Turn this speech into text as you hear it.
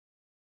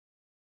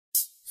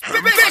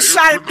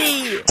shall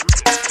be.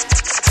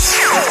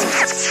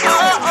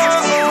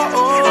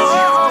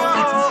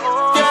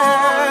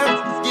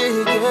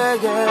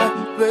 Yeah,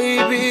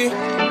 baby.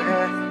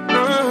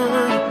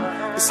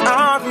 It's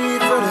sorry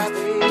for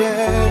the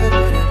dead.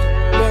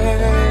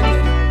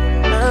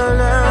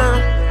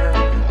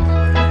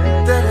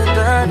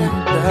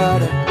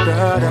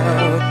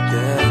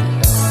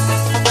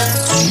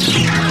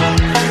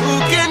 You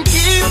can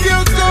keep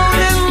your gold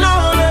and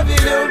all of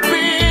your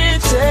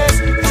riches.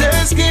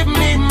 Just give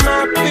me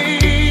my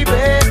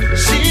baby.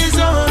 She's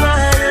all I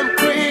am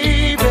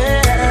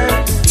craving.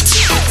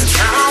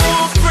 I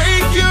won't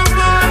break your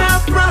heart, I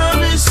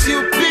promise you,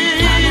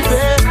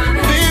 baby.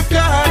 With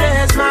God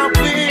as my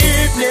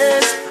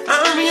witness,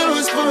 I'm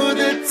yours for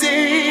the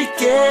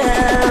taking.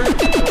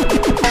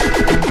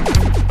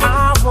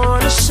 I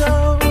wanna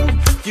show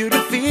you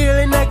the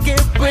feeling I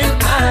get when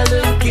I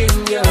look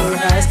in your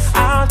eyes.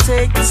 I'll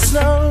take it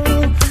slow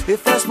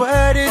if that's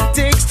what it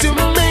takes to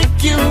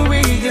make you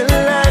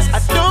realize. I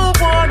don't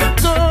wanna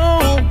go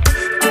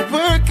to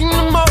work in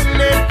the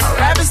morning. I'd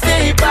rather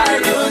stay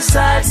by your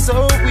side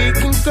so we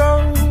can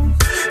go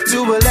to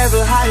a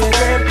level higher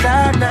than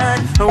cloud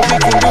nine. And we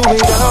can do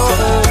it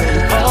over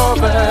and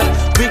over.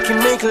 We can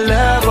make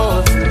love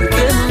all through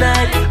the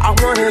night. I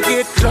wanna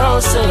get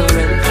closer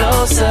and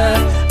closer.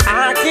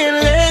 I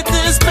can't let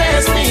this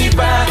pass me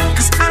by,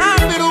 'cause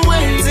I've been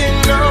waiting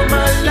all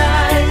my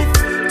life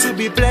to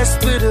be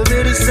blessed with a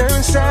little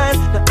sunshine.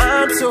 Now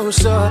I'm so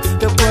sure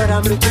that what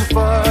I'm looking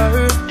for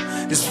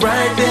is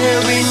right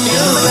there in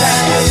your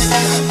eyes.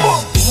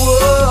 Oh,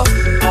 whoa.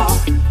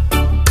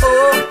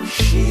 Oh,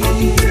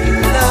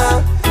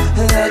 Sheila,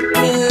 let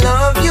me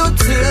love you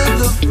till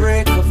the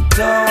break of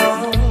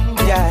dawn.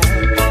 Yeah.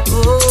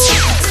 Oh,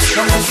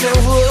 come and say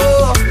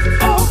whoa.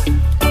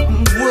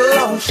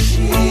 Whoa,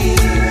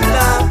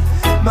 Sheila,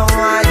 but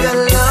why your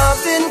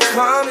loving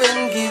come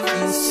and give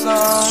you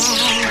some?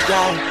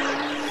 Yeah.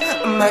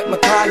 Make me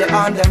call you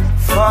on the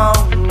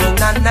phone in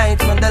the night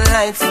when the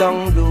lights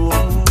don't do.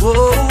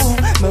 Whoa,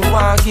 me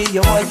want give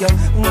you what you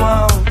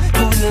want.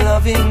 Good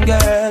loving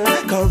girl,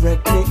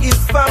 correct me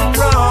if I'm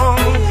wrong,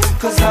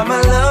 'cause I'ma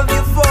love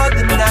you for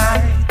the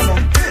night,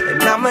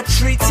 and I'ma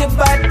treat your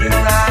body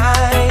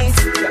right.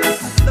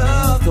 I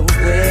love the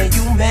way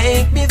you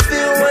make me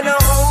feel when I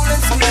hold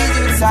and squeeze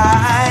you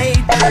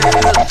tight.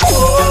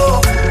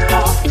 Oh,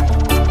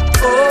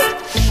 oh,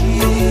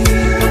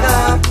 Sheila,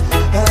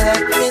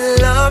 let me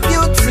love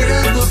you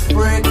till the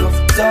break of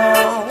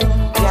dawn.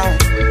 Yeah.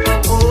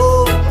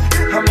 Oh,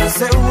 I'ma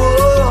say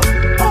whoa,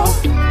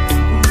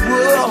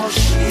 whoa,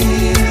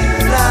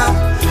 Sheila,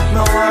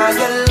 now all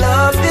your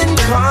loving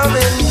come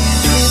and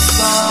give me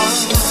some.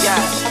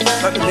 Yeah,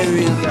 let me be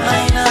real.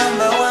 My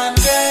number one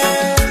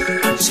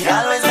girl, she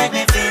always make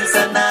me feel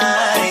so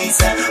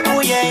nice.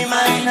 Oh yeah,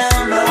 my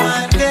number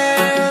one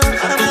girl,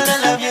 I'm gonna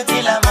love you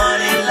till the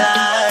morning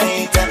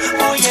light.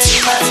 Oh yeah,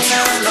 my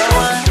number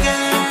one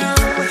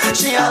girl,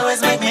 she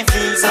always make me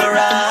feel so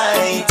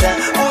right.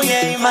 Oh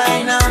yeah, my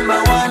number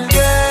one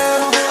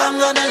girl, I'm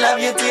gonna love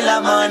you till the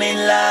morning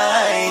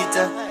light.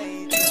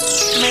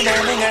 Me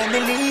darling girl,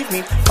 believe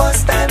me,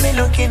 first time me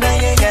looking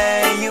at you,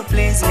 yeah, you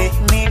please me.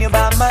 Need you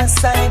by my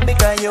side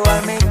because you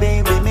are my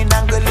baby. Me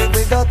not gonna live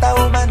without a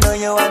woman, no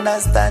you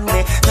understand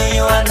me. No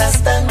you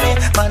understand me,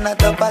 man a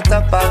topper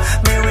topper.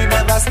 Me we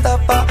never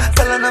stop her,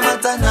 tell her no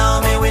matter now.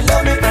 Me we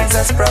love me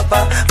princess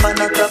proper. Man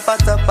a topper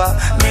topper,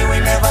 me we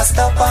never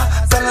stop her,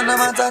 tell her no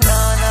matter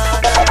now, no.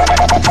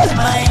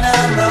 My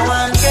number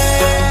one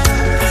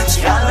girl,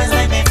 she always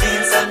make me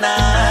feel so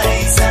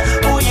nice.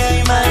 Oh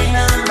yeah, my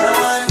number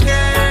one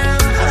girl,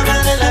 I'm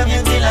gonna love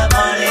you till the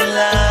morning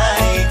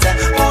light.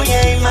 Oh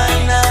yeah, my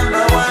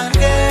number one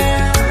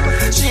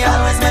girl, she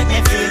always make me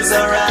feel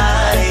so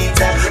right.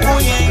 Oh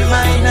yeah,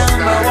 my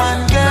number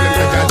one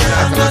girl,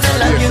 I'm gonna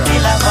love you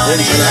till the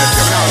morning light.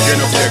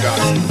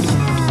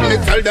 Me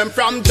tell them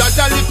from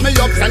Jaja lift me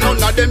up, and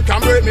none of them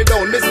can break me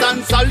down. Me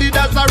stand solid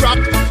as a rock,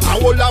 I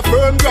hold a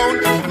firm ground.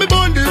 Me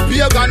burn the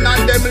pagan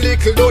and them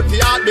little dirty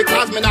heart,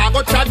 because me nah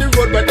go try the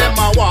road where them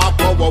a walk.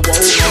 Whoa, whoa, whoa.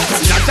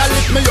 Jaja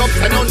lift me up,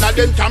 and none of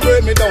them can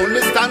break me down.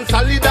 Me stand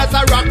solid as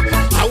a rock,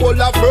 I hold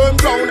a firm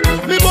ground.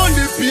 Me burn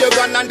the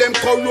pagan and them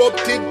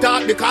corrupted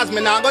thought, because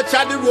me nah go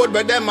try the road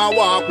where them a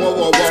walk. Whoa,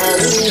 whoa,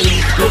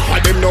 whoa. Look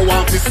at them no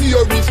want to see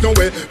you reach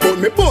nowhere, but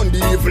me burn the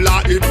evil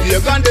heart, the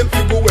pagan them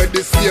figure where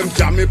the same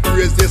jam. Me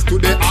praise this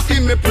today, I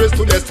give me praise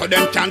today, so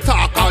them can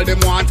talk all them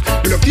want.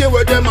 Me no care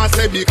what them a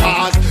say,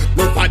 because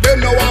look at them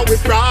no want we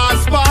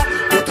prosper.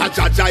 But a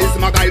Jaja is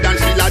my guide and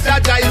Sheila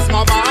Jaja is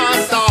my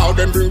master. How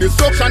them bring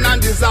destruction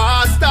and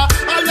disaster.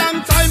 A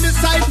long time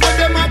inside, but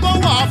them a go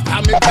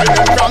after me. Tell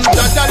them from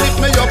Jaja lift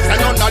me up, and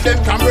none of them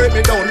can break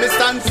me down. Me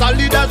stand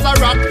solid as a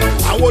rock,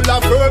 I hold a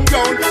firm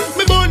ground.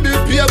 Me burn the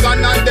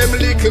pagan and them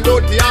little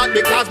dirty heart,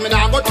 because me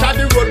nah go try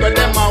the road where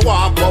them a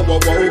walk. Whoa, whoa,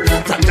 whoa.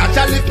 From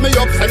Jaja lift me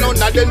up, and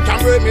none of them can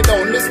break me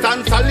down. Me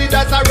stand solid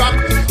as a rock,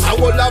 I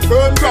hold a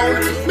firm ground.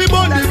 Me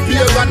burn the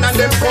pagan and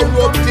them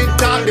corrupted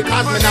thought,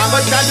 because me nah go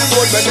try the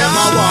road where them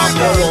a walk.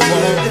 Whoa, whoa,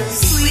 whoa.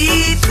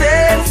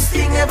 Sweetest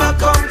thing ever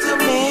come to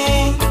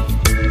me,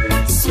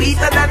 sweet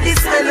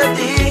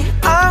melody.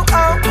 Oh,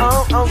 oh,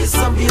 oh, oh, you're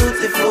so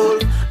beautiful.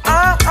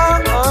 Oh,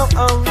 oh, oh,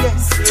 oh,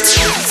 yes,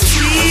 you're the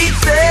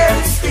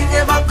sweetest thing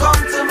ever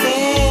come to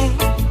me.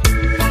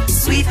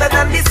 Sweeter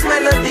than this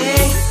melody.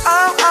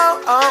 Oh,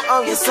 oh, oh,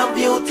 oh, you're so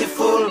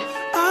beautiful.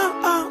 Oh,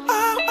 oh,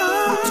 oh,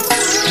 oh.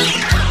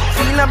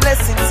 Feel a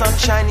blessing,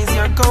 sunshine is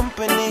your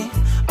company.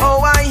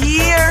 Oh, I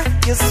hear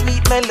your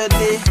sweet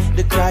melody,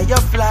 the cry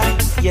of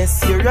life.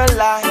 Yes, you're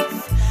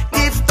alive.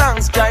 Give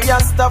thanks, Jah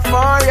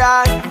Rastafari.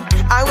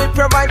 I will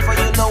provide for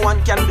you, no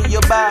one can do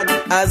you bad.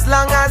 As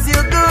long as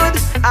you're good,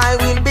 I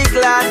will be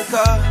glad.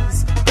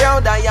 Cause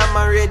proud I am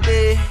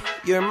already.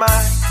 You're my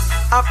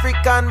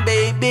African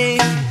baby.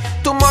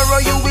 Tomorrow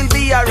you will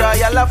be a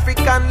royal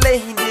African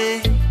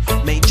lady.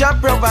 May Jah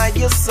provide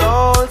your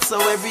soul,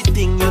 so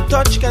everything you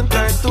touch can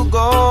turn to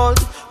gold.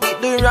 With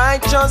the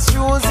righteous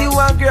rules you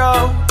will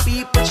grow.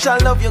 People shall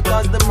love you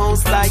cause the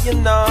most high you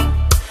know.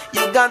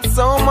 You got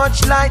so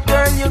much light,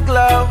 girl, you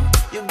glow.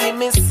 You give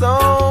me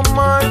so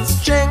much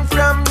strength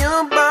from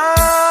your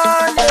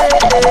body.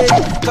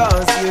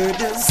 Cause you're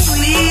the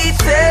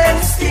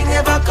sweetest thing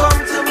ever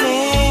come to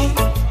me.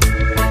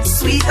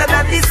 Sweeter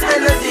than this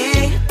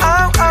melody.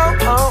 Oh, oh,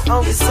 oh,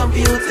 oh, you're so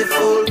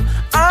beautiful.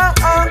 Oh,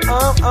 oh,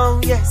 oh,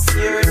 oh, yes,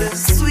 you're the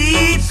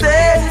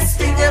sweetest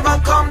thing ever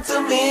come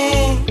to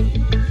me.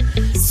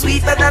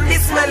 Sweeter than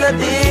this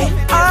melody.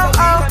 Oh,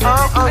 oh,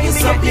 oh, oh, you're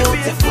so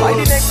beautiful. Why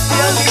the next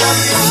day I'm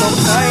so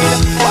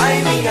tired? Why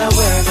me a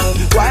work?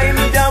 Why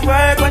me a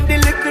work? When the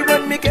little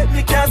run me get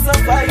me can't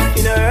survive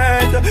in a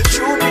hurt.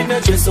 Show me no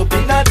dress up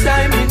in a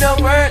time in a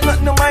work.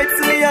 Not no might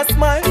see me a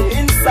smile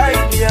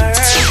inside me a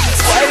hurt.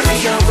 Why me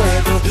a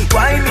work?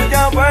 Why me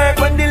a work?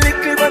 When the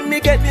little run me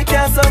get me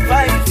can't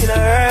survive in a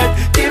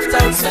hurt. Give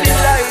thanks for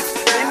life.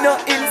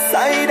 Not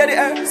inside of the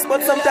earth,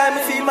 but sometimes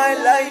I feel my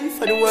life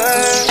for the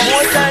world.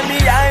 More time me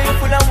eye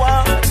full of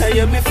water,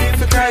 yeah me feel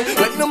for cry.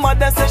 When my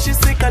mother says she's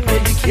sick and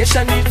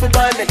medication need for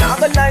buy, then I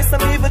realize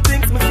some evil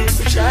things me feel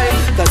for try.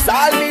 Cause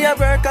all me a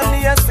work and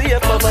me a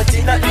save,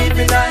 poverty not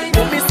living I.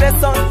 When me say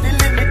son, the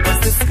limit is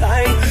the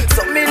sky.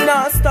 So me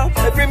not stop,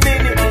 every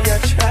minute me a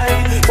try.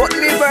 But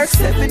me work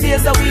 7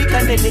 days a week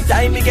and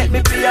anytime me get me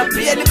pay the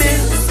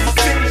bills.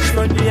 Finish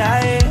money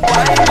high.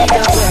 Why me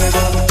a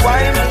work?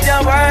 Why me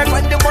a work?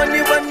 When the money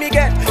when me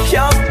get,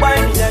 can't buy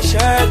me a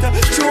shirt.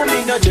 Show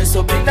me no dress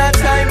up in that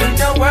time, me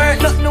no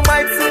work. Not no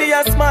might see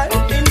a smile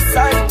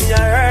inside me a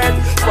hurt.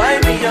 Why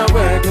me a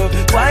work?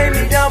 Why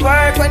me a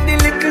work? When the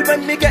little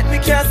when me get, me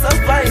can't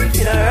survive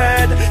in a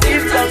hurt.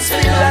 If thanks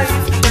for life,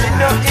 me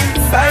no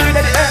inside of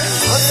the earth.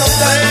 But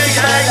sometimes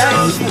my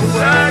life will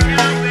work.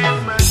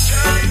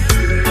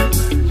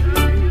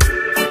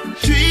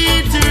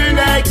 Treat her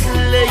like a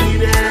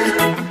lady.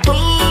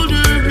 Hold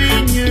her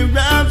in your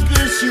arms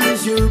cause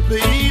she's your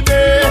baby.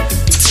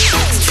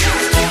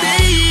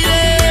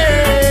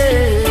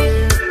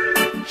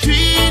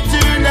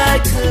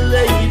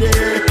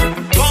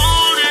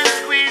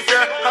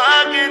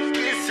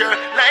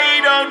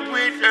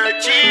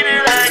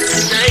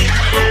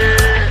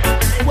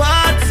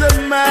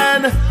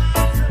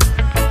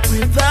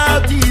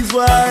 Without his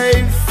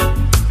wife,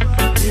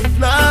 if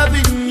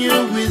loving you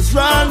is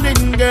wrong,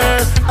 then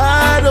girl,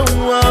 I don't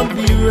want to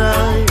be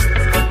right.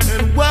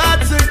 And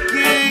what's a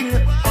king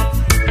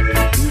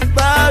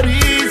without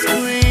his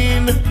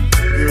queen?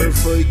 Girl,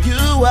 for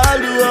you I'll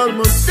do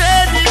almost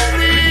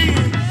anything.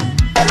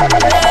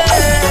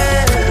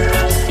 Yeah.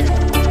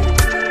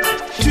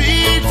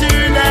 Treat her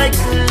like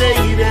a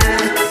lady.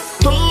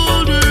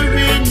 Hold her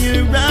in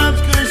your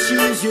arms cause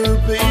she's your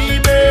baby.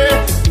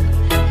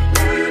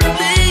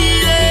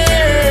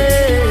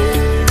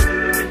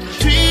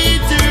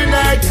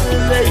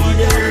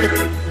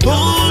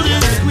 Hold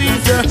and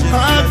squeeze her,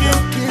 hug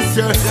and kiss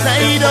her,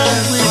 lay down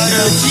with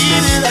her,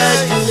 cheating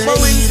like a lady. My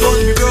wings won't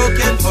be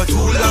broken for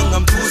too long,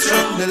 I'm too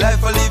strong. The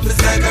life I live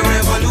is like a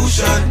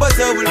revolution. But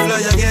I will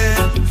fly again,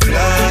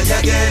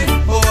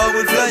 oh I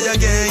will fly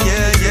again,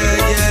 yeah.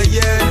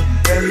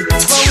 Hey. My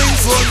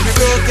wings won't be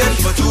broken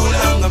for too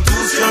long, I'm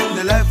too strong.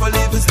 The life I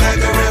live is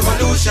like a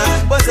revolution.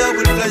 But I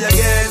will fly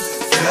again,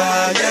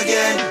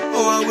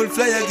 oh I will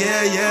fly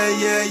again, yeah.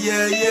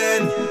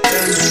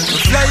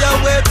 Fly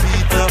away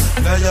Peter,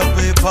 fly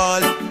away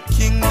Paul.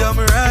 Kingdom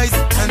rise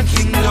and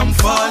kingdom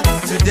fall.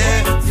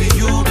 Today for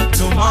you,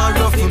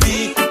 tomorrow for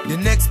me. The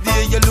next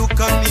day you look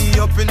on me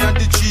up in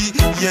the tree.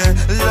 Yeah,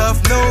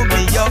 love know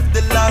me up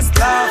the last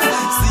laugh.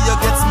 See you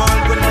get small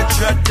when we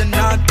tread the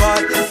not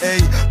bad.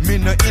 Hey, me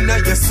no inna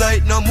your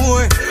sight no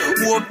more.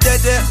 Hope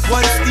that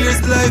one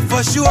steers life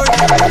for sure.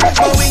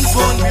 My wings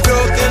won't be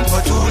broken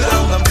for too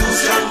long, I'm too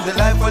strong. The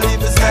life I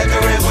live is like a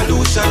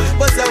revolution.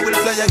 But I will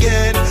fly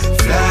again,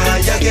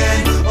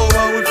 oh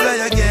I will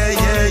fly again,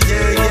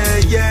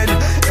 yeah.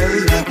 Hey,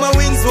 my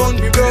wings won't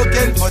be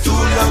broken for too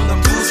long,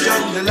 I'm too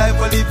strong. The life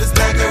I live is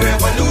like a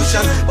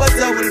revolution. But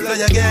I will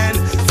fly again,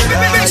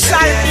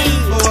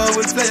 oh I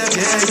will fly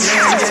again,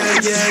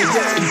 yeah.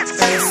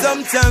 Hey, so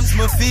Sometimes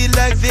me feel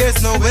like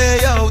there's no way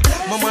out.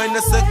 My mind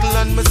a circle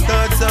and my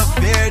thoughts are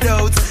fade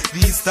out.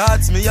 These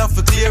thoughts me have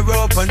to clear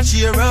up and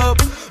cheer up.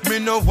 Me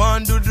no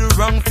want do the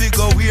wrong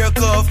figure wear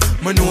cuff.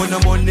 Me know no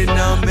money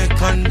now make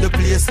on the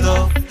place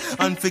stuff.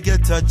 And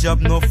forget a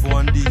job no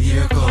for the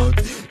haircut.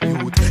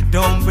 You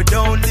down but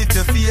down, lift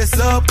your face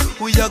up.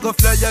 We a go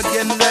fly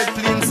again like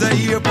planes at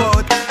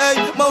airport. Hey,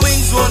 my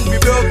wings won't be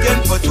broken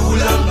for too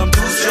long. I'm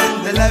too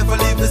strong. The life I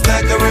live is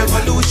like a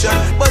revolution.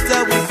 But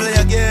I will fly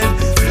again,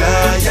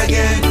 fly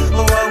again.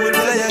 Oh, I will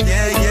fly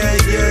again,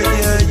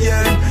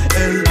 yeah.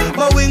 Hey,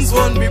 my wings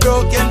won't be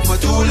broken for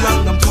too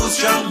long. I'm too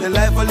strong. The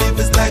life I live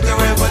is like a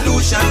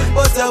revolution.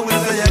 But I will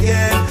fly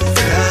again,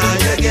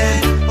 fly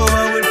again. Oh,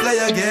 I will fly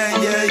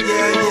again, yeah.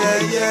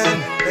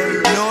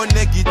 Hey, no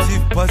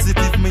negative,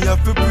 positive, me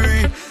have to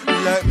breathe.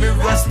 Like me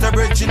Rasta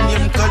Virgin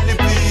name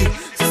Calibi.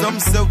 Some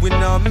say we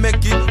not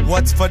make it.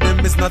 What's for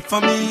them is not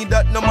for me.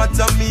 That no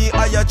matter me,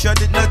 I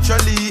tried it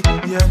naturally.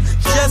 Yeah,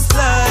 just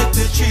like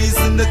the trees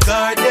in the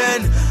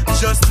garden.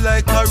 Just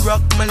like a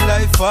rock, my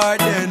life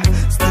harden.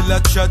 Still a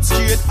shot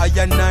straight, I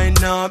and I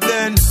now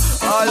then.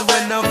 All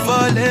when I'm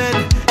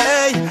falling.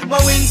 Hey,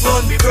 my wings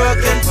won't be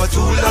broken for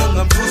too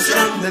long. I'm too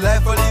strong. The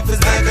life I live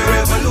is like a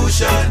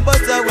revolution.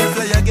 But I will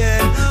fly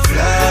again,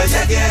 fly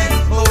again.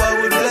 Oh,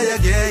 I will fly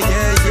again,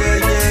 yeah.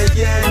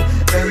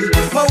 Hey,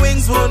 my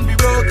wings won't be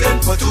broken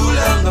for too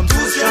long. I'm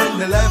too strong.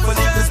 The life I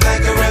live is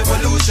like a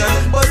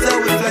revolution. But I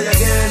will fly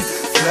again,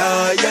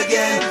 fly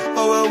again.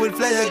 Oh, I will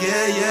fly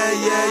again, yeah.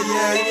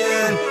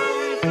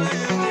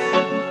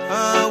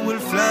 I will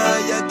fly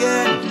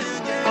again.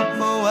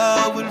 Oh,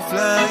 I will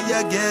fly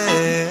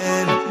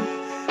again.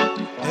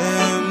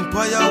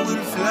 Empire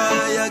will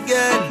fly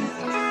again.